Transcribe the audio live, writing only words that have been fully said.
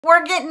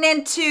We're getting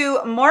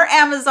into more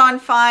Amazon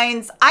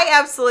finds. I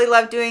absolutely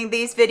love doing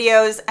these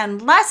videos,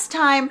 and last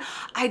time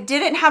I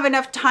didn't have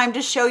enough time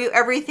to show you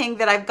everything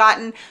that I've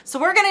gotten. So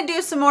we're gonna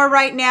do some more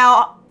right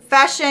now.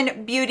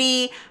 Fashion,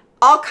 beauty,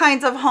 all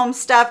kinds of home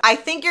stuff. I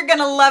think you're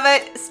gonna love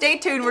it. Stay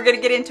tuned, we're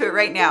gonna get into it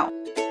right now.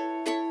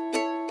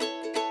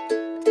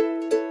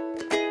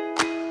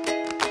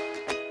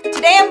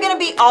 Today I'm going to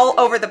be all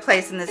over the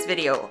place in this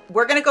video.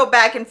 We're going to go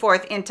back and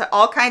forth into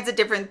all kinds of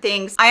different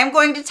things. I am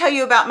going to tell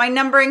you about my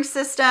numbering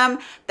system.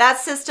 That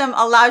system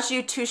allows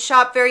you to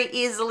shop very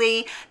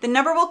easily. The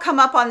number will come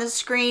up on the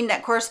screen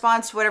that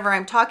corresponds to whatever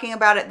I'm talking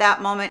about at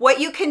that moment. What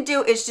you can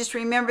do is just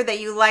remember that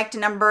you liked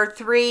number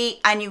 3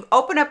 and you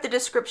open up the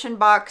description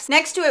box.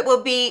 Next to it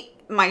will be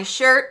my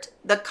shirt,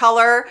 the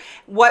color,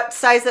 what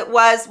size it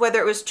was, whether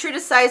it was true to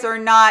size or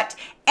not,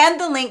 and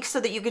the link so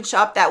that you can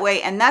shop that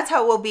way. And that's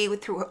how it will be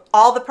through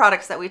all the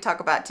products that we talk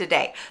about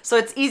today. So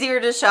it's easier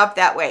to shop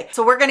that way.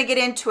 So we're going to get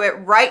into it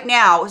right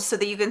now so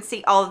that you can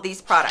see all of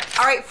these products.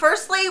 All right,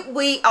 firstly,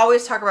 we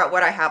always talk about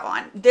what I have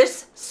on.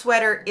 This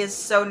sweater is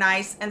so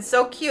nice and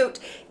so cute.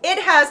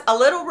 It has a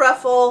little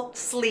ruffle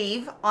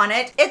sleeve on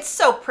it. It's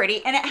so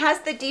pretty, and it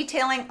has the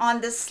detailing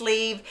on the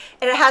sleeve.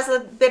 It has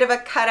a bit of a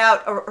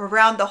cutout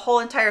around the whole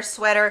entire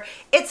sweater.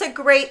 It's a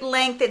great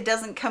length. It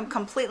doesn't come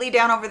completely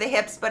down over the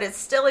hips, but it's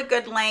still a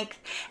good length,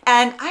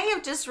 and I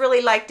have just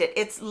really liked it.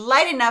 It's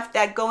light enough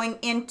that going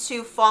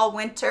into fall,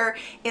 winter,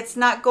 it's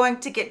not going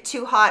to get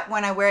too hot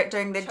when I wear it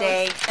during the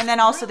day. And then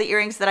also the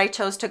earrings that I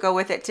chose to go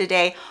with it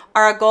today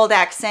are a gold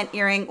accent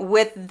earring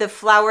with the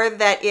flower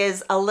that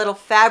is a little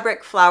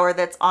fabric flower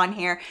that's on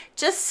here.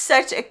 Just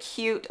such a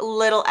cute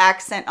little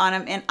accent on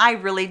them, and I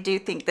really do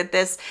think that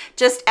this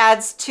just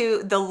adds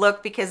to the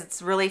look because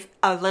it's really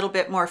a little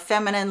bit more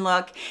feminine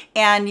look.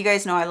 And you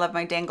guys know I love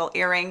my dangle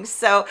earrings,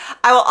 so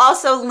I will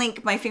also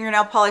link my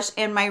fingernail polish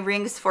and my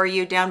rings for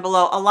you down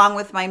below, along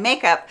with my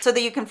makeup, so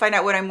that you can find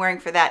out what I'm wearing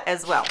for that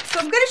as well. So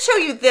I'm going to show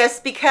you this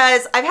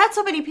because I've had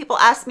so many people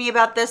ask me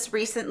about this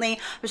recently.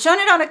 I've shown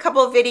it on a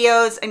couple of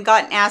videos and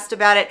gotten asked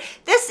about it.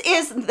 This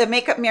is the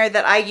makeup mirror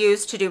that I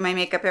use to do my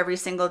makeup every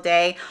single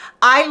day.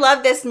 I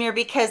love this mirror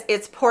because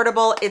it's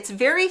portable, it's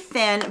very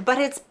thin, but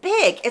it's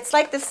big. It's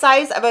like the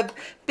size of a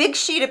big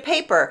sheet of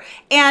paper,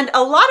 and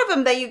a lot of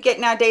them that you get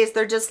nowadays,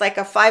 they're just like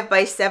a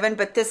 5x7,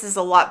 but this is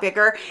a lot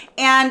bigger.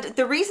 And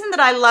the reason that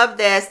I love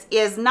this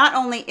is not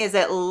only is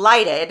it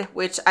lighted,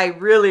 which I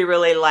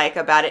really like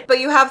about it, but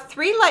you have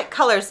 3 light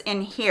colors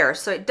in here,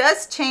 so it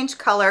does change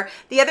color.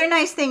 The other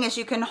nice thing is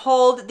you can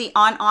hold the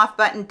on off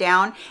button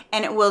down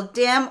and it will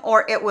dim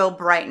or it will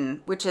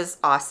brighten, which is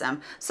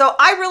awesome. So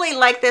I really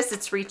like this.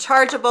 It's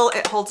rechargeable,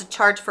 it holds a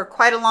charge for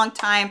quite a long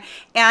time,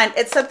 and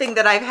it's something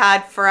that I've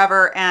had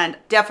forever and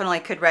definitely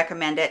could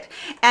recommend it.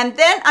 And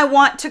then I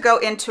want to go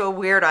into a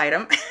weird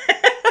item.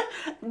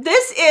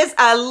 This is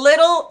a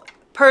little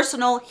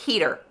personal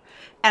heater,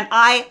 and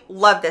I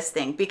love this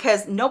thing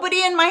because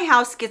nobody in my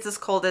house gets as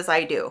cold as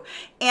I do.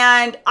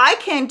 And I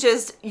can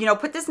just, you know,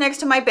 put this next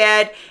to my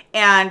bed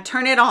and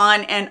turn it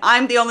on, and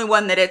I'm the only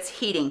one that it's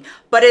heating,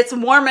 but it's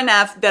warm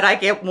enough that I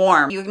get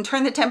warm. You can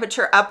turn the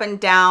temperature up and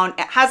down.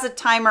 It has a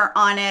timer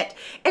on it.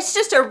 It's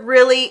just a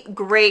really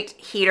great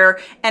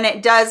heater, and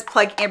it does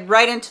plug in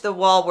right into the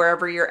wall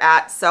wherever you're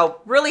at. So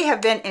really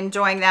have been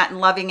enjoying that and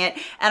loving it.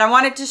 And I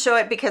wanted to show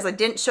it because I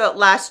didn't show it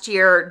last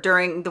year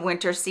during the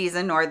winter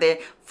season or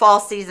the fall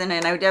season,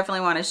 and I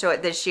definitely want to show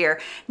it this year.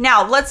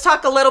 Now let's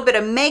talk a little bit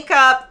of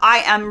makeup. I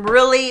am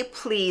really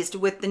pleased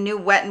with the new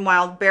Wet n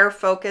Wild Bare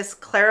Focus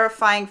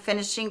Clarifying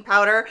Finishing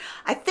Powder.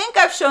 I think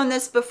I've shown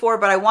this before,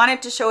 but I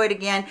wanted to show it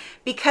again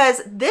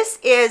because this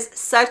is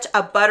such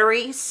a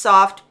buttery,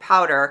 soft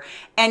powder.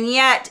 And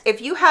yet,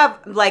 if you have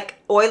like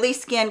oily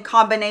skin,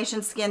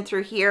 combination skin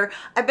through here,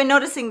 I've been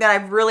noticing that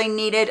I've really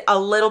needed a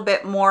little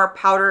bit more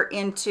powder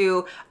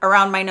into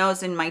around my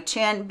nose and my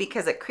chin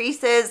because it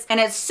creases, and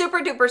it's super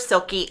duper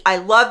silky. I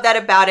love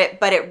that about it,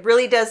 but it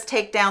really does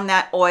take down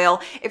that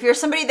oil. If you're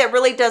somebody that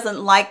really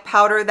doesn't like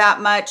powder that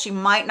much, you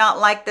might not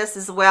like this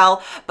as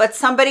well, but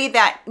somebody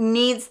that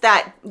needs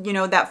that, you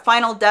know, that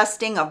final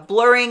dusting of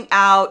blurring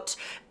out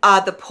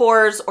the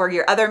pores or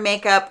your other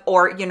makeup,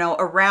 or, you know,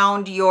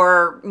 around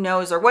your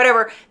nose or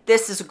whatever,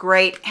 this is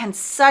great, and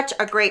such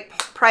a great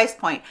price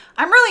point.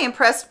 I'm really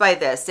impressed by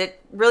this.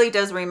 It really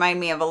does remind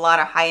me of a lot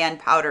of high-end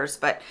powders,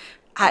 but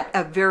at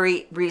a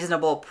very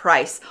reasonable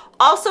price.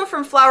 Also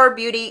from Flower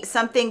Beauty,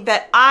 something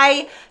that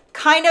I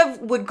kind of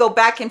would go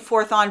back and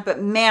forth on,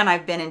 but man,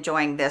 I've been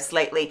enjoying this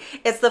lately.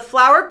 It's the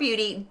Flower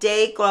Beauty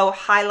Day Glow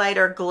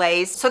Highlighter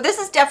Glaze. So this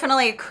is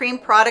definitely a cream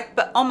product,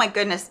 but oh my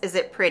goodness, is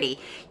it pretty.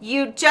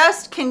 You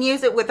just can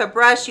use it with a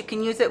brush, you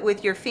can use it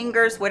with your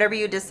fingers, whatever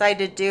you decide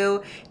to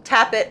do,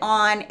 tap it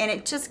on, and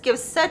it just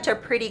gives such a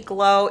pretty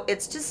glow.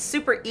 It's just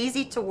super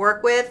easy to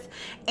work with,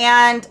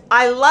 and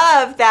I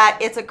love that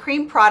it's a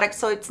cream product,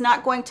 so it's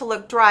not going to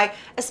look dry,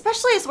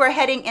 especially as we're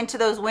heading into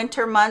those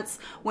winter months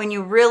when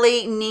you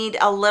really need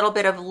a little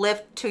bit of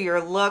lift to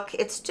your look.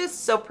 It's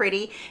just so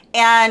pretty,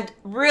 and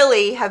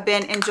really have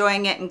been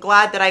enjoying it and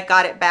glad that I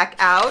got it back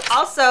out.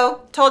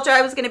 Also, told you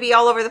I was going to be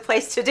all over the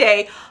place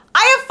today.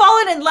 I have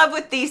fallen in love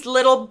with these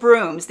little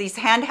brooms, these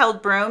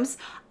handheld brooms.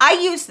 I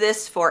use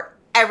this for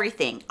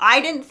everything. I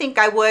didn't think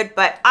I would,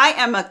 but I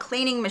am a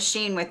cleaning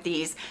machine with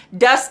these,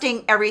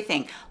 dusting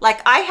everything.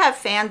 Like I have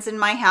fans in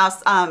my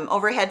house,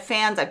 overhead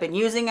fans. I've been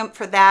using them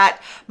for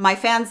that. My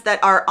fans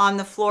that are on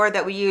the floor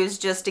that we use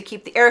just to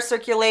keep the air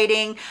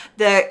circulating,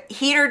 the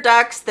heater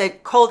ducts, the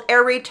cold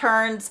air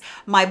returns,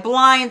 my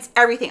blinds,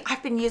 everything.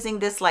 I've been using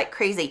this like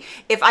crazy.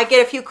 If I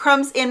get a few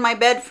crumbs in my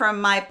bed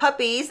from my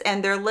puppies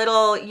and their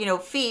little, you know,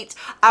 feet,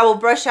 I will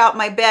brush out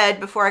my bed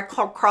before I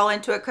crawl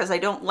into it because I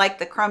don't like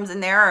the crumbs in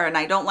there and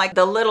I don't like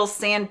the little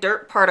sand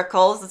dirt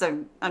particles.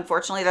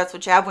 Unfortunately, that's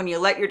what you have when you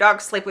let your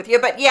dog sleep with you.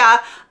 But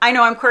yeah, I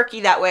know I'm quirky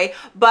that way.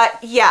 But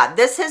yeah,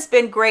 this has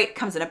been great. It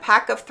comes in a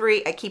pack of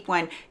 3. I keep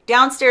one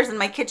downstairs in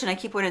my kitchen. I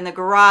keep one in the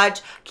garage,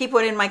 keep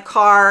one in my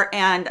car,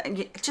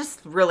 and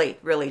just really,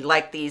 really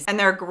like these. And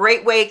they're a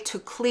great way to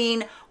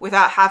clean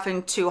without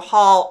having to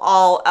haul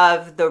all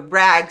of the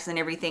rags and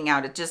everything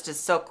out. It just is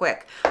so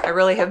quick. I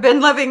really have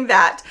been loving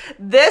that.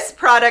 This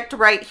product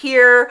right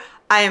here,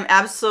 I am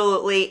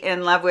absolutely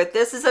in love with.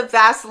 This is a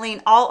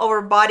Vaseline all over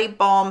body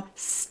balm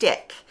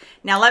stick.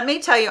 Now let me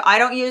tell you, I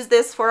don't use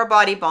this for a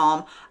body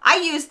balm. I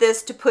use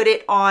this to put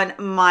it on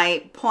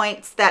my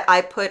points that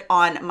I put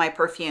on my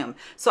perfume.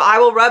 So I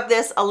will rub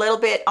this a little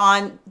bit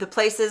on the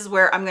places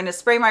where I'm going to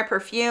spray my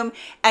perfume.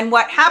 And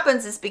what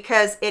happens is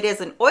because it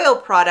is an oil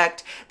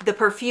product, the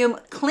perfume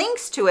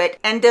clings to it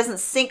and doesn't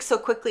sink so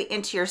quickly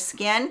into your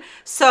skin.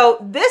 So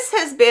this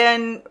has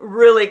been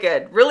really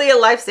good, really a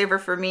lifesaver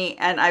for me,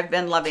 and I've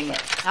been loving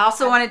it. I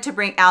also wanted to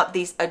bring out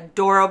these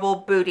adorable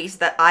booties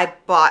that I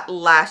bought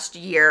last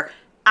year.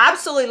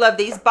 Absolutely love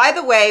these. By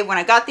the way, when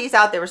I got these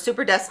out, they were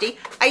super dusty.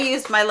 I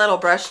used my little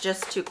brush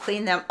just to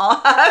clean them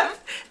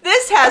off.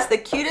 This has the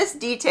cutest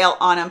detail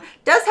on them.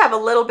 Does have a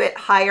little bit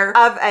higher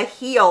of a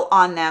heel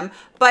on them,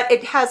 but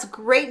it has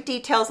great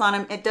details on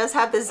them. It does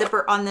have the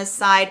zipper on this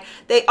side.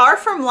 They are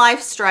from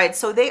Stride,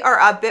 so they are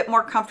a bit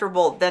more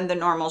comfortable than the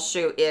normal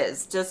shoe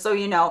is, just so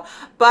you know.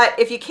 But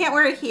if you can't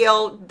wear a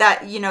heel,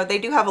 that, you know, they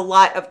do have a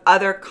lot of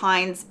other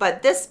kinds,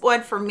 but this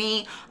one for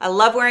me, I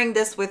love wearing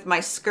this with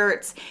my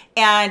skirts,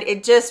 and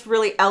it just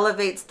really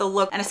elevates the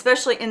look. And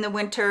especially in the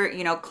winter,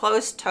 you know,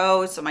 closed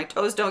toes, so my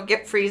toes don't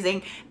get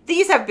freezing.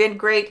 These have been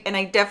great, and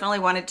I definitely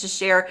wanted to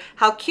share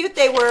how cute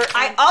they were.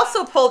 I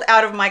also pulled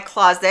out of my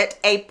closet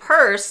a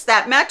purse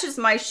that matches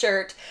my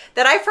shirt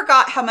that I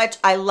forgot how much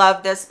I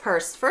love this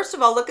purse. First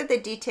of all, look at the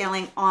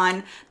detailing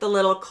on the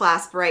little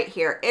clasp right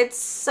here. It's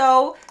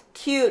so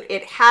cute.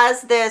 It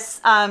has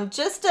this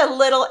just a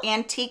little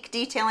antique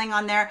detailing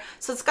on there,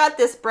 so it's got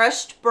this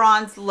brushed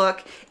bronze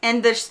look,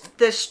 and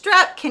the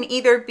strap can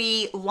either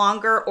be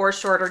longer or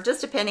shorter, just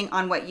depending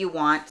on what you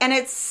want. And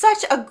it's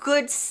such a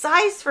good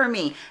size for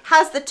me.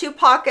 Has the 2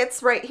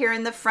 pockets right here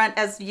in the front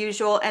as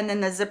usual, and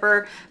then the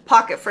zipper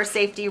pocket for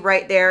safety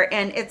right there,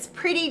 and it's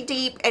pretty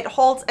deep. It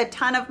holds a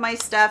ton of my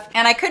stuff,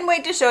 and I couldn't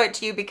wait to show it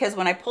to you because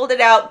when I pulled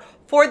it out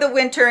for the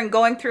winter and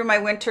going through my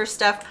winter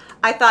stuff,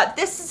 I thought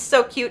this is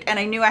so cute, and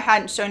I knew I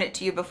hadn't shown it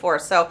to you before.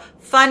 So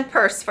fun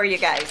purse for you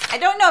guys. I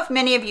don't know if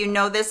many of you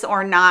know this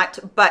or not,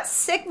 but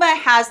Sigma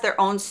has their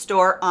own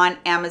store on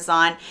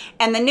Amazon,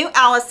 and the new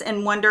Alice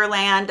in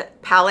Wonderland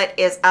palette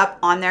is up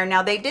on there.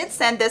 Now they did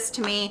send this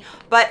to me,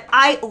 but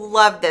I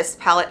love this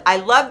palette. I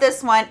love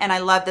this one, and I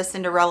love the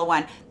Cinderella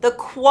one. The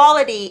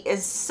quality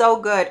is so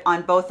good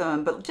on both of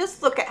them, but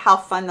just look at how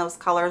fun those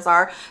colors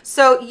are.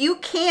 So you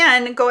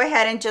can go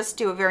ahead and just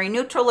do a very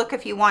neutral look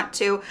if you want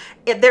to.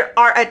 There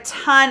are a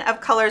ton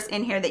of colors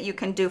in here that you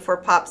can do for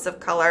pops of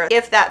color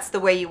if that's the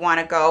way you want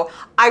to go.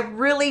 I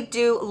really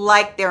do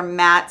like their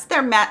mattes.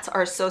 Their mattes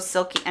are so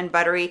silky and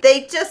buttery.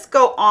 They just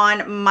go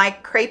on my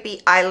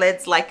crepey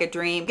eyelids like a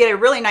dream. Get a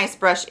really nice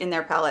brush in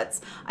their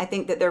palettes. I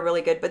think that they're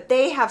really good, but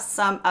they have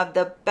some of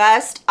the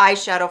best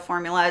eyeshadow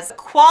formulas.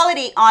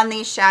 Quality on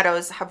these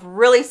shadows have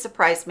really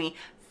surprised me.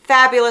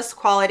 Fabulous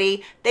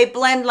quality. They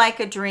blend like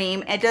a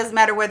dream. It doesn't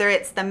matter whether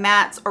it's the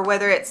mattes or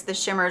whether it's the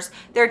shimmers.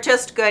 They're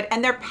just good,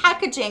 and their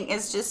packaging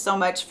is just so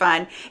much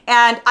fun.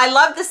 And I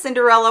love the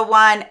Cinderella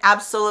one.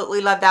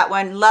 Absolutely love that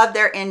one. Love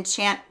their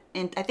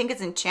I think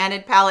it's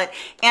Enchanted palette,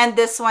 and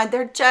this one.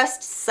 They're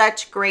just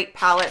such great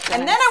palettes.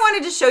 And then I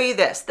wanted to show you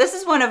this. This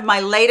is one of my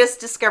latest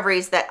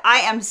discoveries that I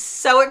am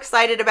so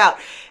excited about.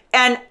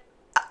 And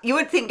you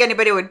would think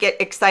anybody would get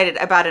excited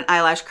about an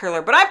eyelash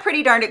curler, but I'm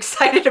pretty darn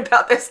excited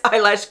about this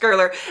eyelash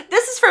curler.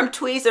 This is from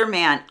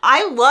Tweezerman.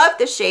 I love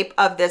the shape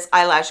of this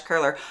eyelash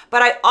curler,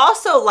 but I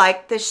also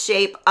like the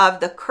shape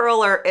of the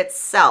curler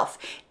itself.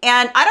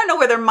 And I don't know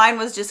whether mine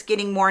was just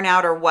getting worn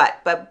out or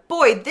what, but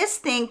boy, this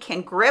thing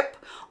can grip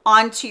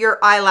onto your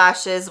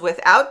eyelashes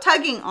without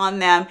tugging on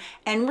them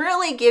and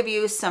really give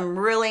you some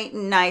really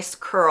nice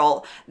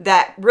curl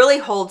that really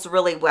holds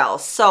really well.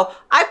 So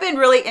I've been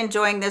really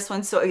enjoying this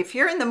one. So if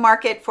you're in the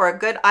market for a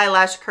good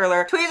eyelash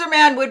curler,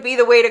 Tweezerman would be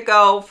the way to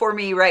go for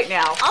me right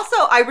now. Also,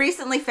 I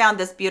recently found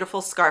this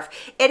beautiful scarf.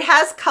 It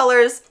has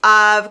colors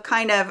of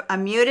kind of a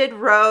muted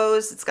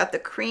rose. It's got the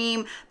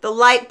cream, the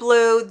light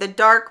blue, the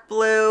dark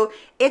blue.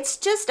 it's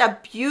just a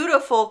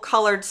beautiful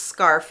colored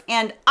scarf.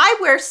 And I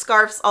wear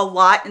scarves a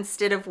lot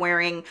instead of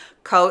wearing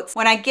coats.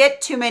 When I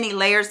get too many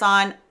layers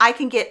on, I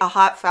can get a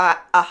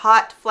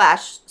hot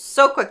flash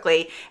so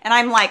quickly, and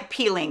I'm like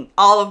peeling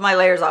all of my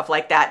layers off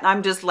like that. And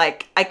I'm just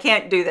like, I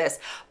can't do this.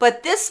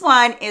 But this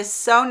one is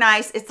so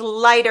nice. It's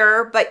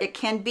lighter, but it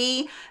can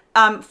be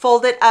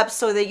folded up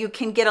so that you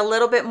can get a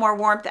little bit more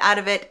warmth out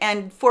of it.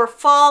 And for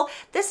fall,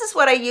 this is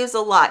what I use a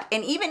lot.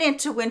 And even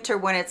into winter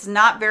when it's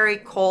not very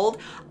cold,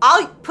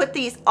 I'll put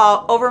these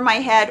over my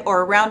head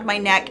or around my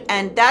neck,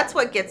 and that's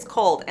what gets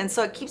cold. And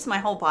so it keeps my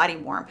whole body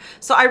warm.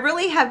 So I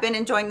really have been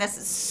enjoying this.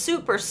 It's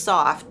super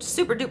soft,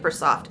 super duper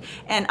soft.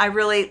 And I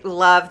really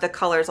love the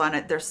colors on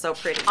it. They're so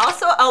pretty.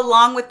 Also,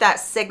 along with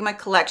that Sigma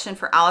collection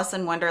for Alice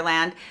in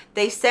Wonderland,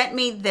 they sent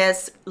me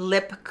this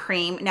lip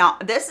cream. Now,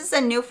 this is a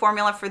new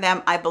formula for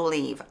them, I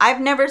believe.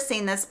 I've never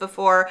seen this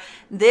before.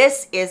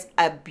 This is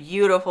a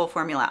beautiful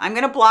formula. I'm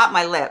gonna blot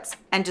my lips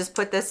and just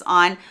put this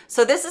on.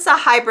 So this is a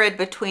hybrid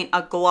between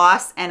a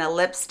gloss and a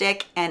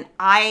lipstick, and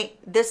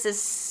this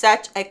is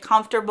such a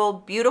comfortable,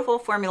 beautiful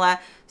formula,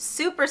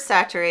 super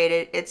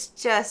saturated. It's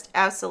just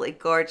absolutely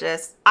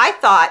gorgeous. I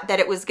thought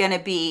that it was gonna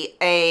be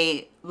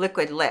a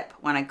liquid lip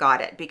when I got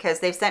it, because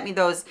they've sent me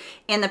those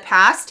in the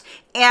past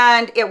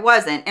and it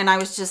wasn't. And I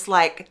was just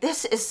like,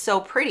 this is so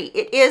pretty.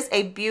 It is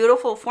a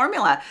beautiful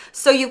formula.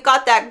 So you've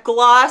got that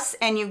gloss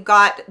and you've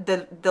got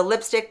the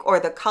lipstick or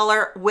the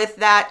color with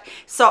that.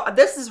 So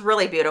this is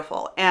really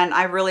beautiful, and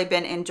I've really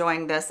been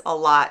enjoying this a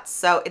lot.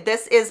 So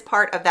this is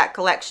part of that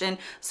collection.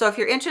 So if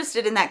you're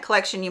interested in that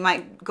collection, you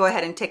might go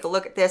ahead and take a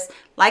look at this.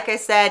 Like I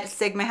said,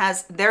 Sigma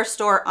has their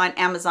store on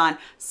Amazon,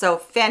 so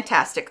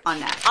fantastic on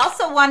that.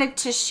 Also wanted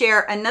to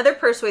share another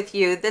purse with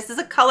you. This is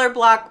a color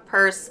block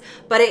purse,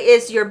 but it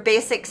is your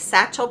basic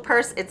satchel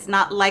purse. It's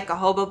not like a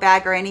hobo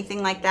bag or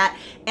anything like that.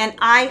 And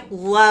I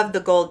love the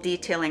gold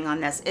detailing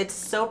on this. It's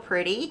so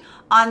pretty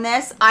on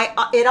this.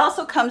 It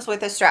also comes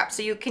with a strap,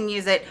 so you can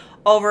use it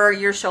over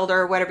your shoulder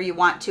or whatever you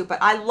want to. But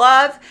I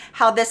love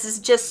how this is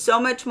just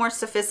so much more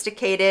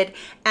sophisticated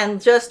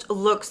and just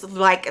looks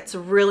like it's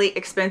really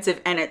expensive,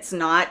 and it's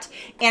not.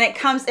 And it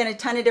comes in a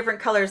ton of different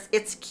colors.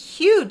 It's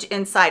huge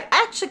inside.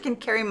 I actually can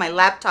carry my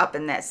laptop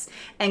in this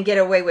and get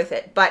away with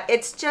it. But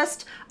it's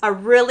just a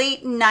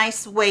really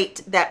nice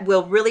weight that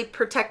will really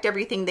protect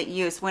everything that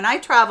you use. When I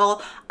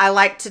travel, I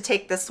like to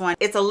take this one.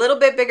 It's a little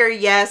bit bigger,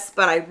 yes,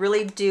 but I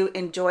really do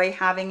enjoy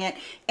having it.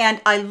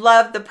 And I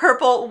love the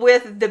purple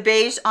with the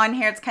beige on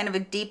here. It's kind of a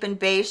deepened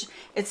beige.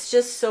 It's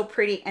just so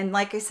pretty. And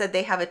like I said,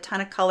 they have a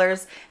ton of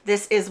colors.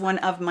 This is one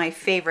of my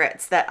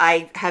favorites that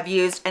I have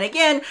used. And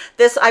again,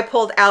 this I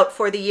pulled out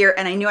for the year,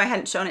 and I knew I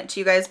hadn't shown it to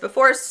you guys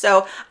before,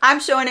 so I'm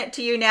showing it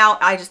to you now.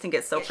 I just think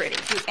it's so pretty.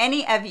 Do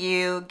any of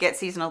you get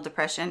seasonal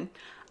depression?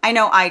 I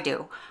know I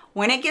do.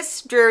 When it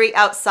gets dreary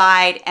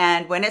outside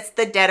and when it's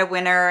the dead of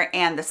winter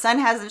and the sun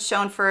hasn't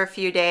shone for a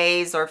few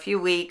days or a few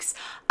weeks,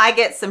 I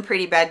get some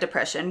pretty bad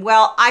depression.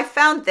 Well, I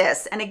found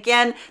this, and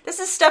again, this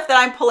is stuff that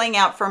I'm pulling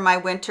out from my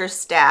winter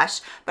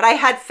stash, but I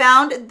had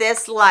found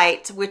this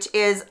light, which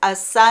is a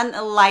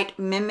sunlight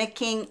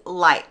mimicking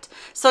light.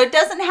 So it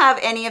doesn't have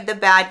any of the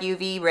bad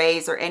UV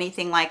rays or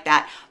anything like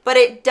that, but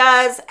it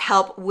does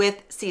help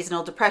with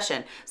seasonal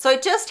depression. So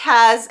it just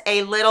has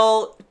a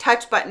little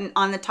touch button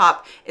on the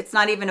top. It's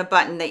not even a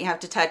button that you have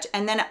to touch.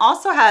 And then it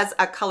also has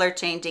a color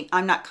changing,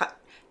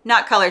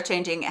 not color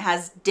changing, it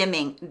has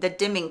dimming, the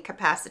dimming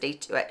capacity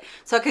to it.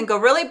 So it can go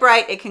really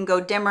bright, it can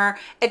go dimmer.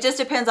 It just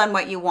depends on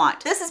what you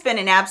want. This has been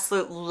an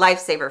absolute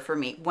lifesaver for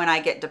me when I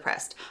get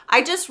depressed.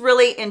 I just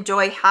really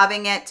enjoy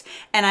having it,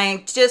 and I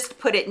just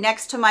put it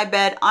next to my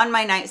bed on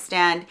my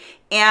nightstand,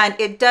 and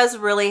it does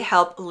really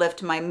help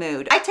lift my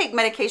mood. I take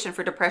medication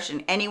for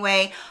depression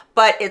anyway,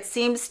 but it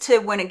seems to,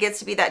 when it gets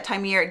to be that time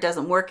of year, it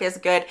doesn't work as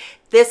good.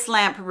 This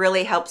lamp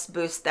really helps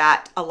boost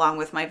that, along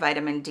with my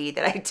vitamin D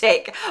that I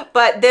take.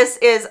 But this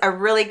is a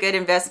really good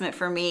investment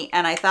for me,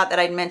 and I thought that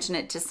I'd mention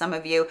it to some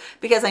of you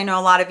because I know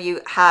a lot of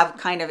you have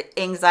kind of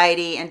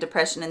anxiety and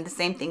depression and the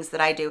same things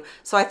that I do.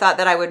 So I thought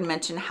that I would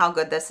mention how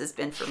good this has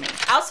been for me.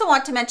 I also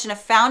want to mention a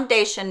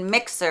foundation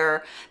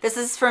mixer. This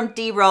is from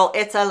D-Roll.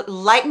 It's a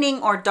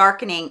lightening or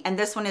darkening, and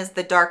this one is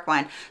the dark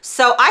one.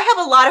 So I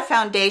have a lot of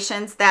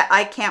foundations that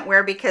I can't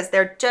wear because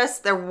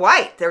they're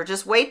white. They're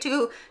just way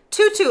too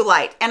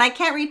light, and I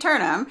can't return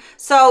them.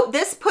 So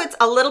this puts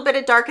a little bit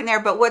of dark in there,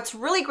 but what's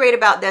really great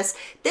about this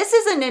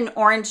isn't an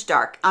orange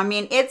dark. I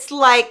mean, it's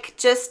like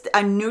just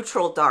a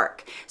neutral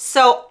dark.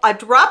 So a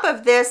drop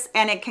of this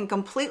and it can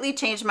completely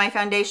change my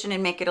foundation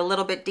and make it a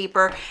little bit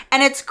deeper.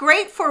 And it's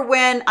great for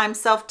when I'm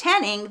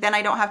self-tanning, then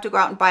I don't have to go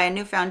out and buy a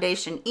new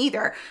foundation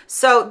either.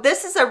 So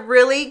this is a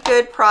really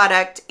good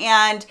product.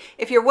 And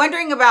if you're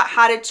wondering about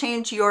how to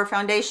change your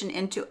foundation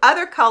into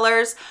other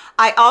colors,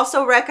 I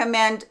also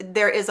recommend,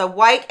 there is a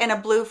white and a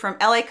blue from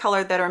LA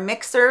Color that are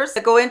mixers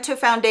that go into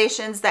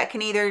foundations that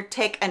can either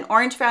take an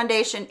orange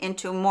foundation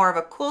into more of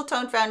a cool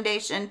tone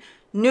foundation,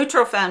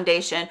 neutral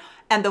foundation,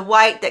 and the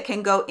white that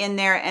can go in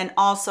there and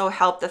also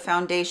help the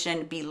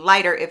foundation be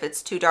lighter if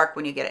it's too dark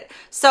when you get it.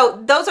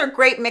 So those are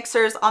great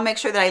mixers. I'll make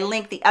sure that I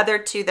link the other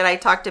two that I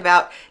talked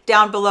about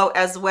down below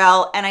as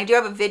well. And I do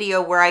have a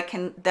video where I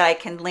can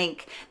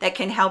link that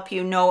can help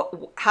you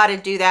know how to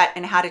do that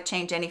and how to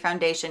change any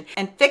foundation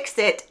and fix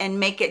it and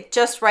make it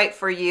just right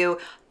for you.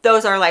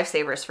 Those are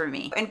lifesavers for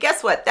me. And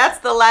guess what? That's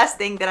the last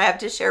thing that I have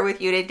to share with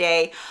you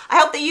today. I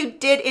hope that you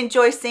did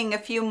enjoy seeing a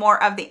few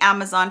more of the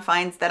Amazon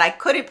finds that I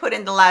couldn't put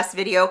in the last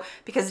video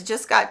because it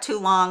just got too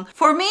long.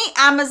 For me,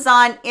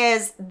 Amazon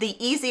is the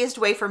easiest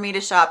way for me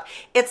to shop.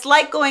 It's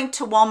like going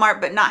to Walmart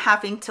but not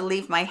having to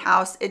leave my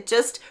house. It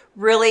just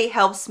really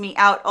helps me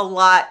out a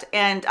lot,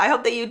 and I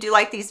hope that you do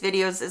like these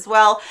videos as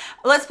well.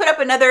 Let's put up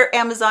another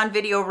Amazon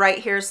video right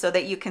here so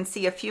that you can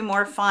see a few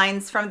more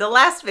finds from the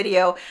last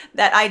video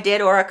that I did,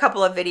 or a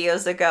couple of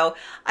videos ago.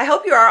 I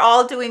hope you are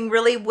all doing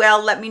really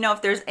well. Let me know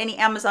if there's any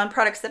Amazon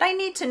products that I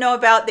need to know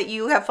about that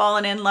you have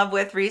fallen in love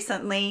with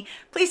recently.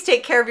 Please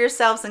take care of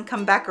yourselves and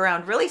come back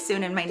around really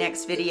soon in my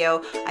next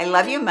video. I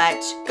love you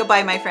much.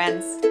 Goodbye, my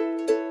friends.